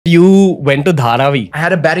you went to Dharavi? I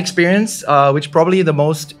had a bad experience, which probably the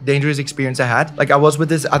most dangerous experience I had. Like I was with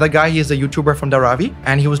this other guy, he is a YouTuber from Dharavi,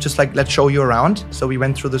 and he was just like, let's show you around. So we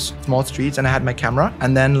went through the small streets and I had my camera,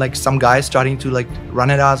 and then like some guys starting to like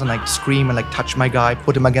run at us and like scream and like touch my guy,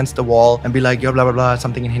 put him against the wall and be like, yo, blah, blah, blah,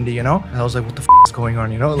 something in Hindi, you know? And I was like, what the f is going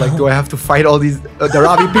on, you know? Like, do I have to fight all these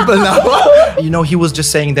Dharavi people now? You know, he was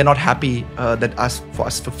just saying they're not happy for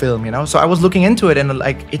us to film, you know? So I was looking into it, and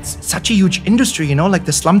like, it's such a huge industry, you know? Like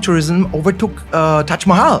the slum tourism overtook Taj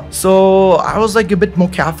Mahal. So I was like a bit more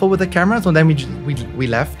careful with the camera. So then we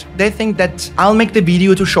left. They think that I'll make the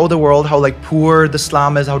video to show the world how like poor the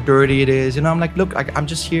slum is, how dirty it is. You know, I'm like, look, I'm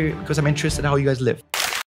just here because I'm interested in how you guys live.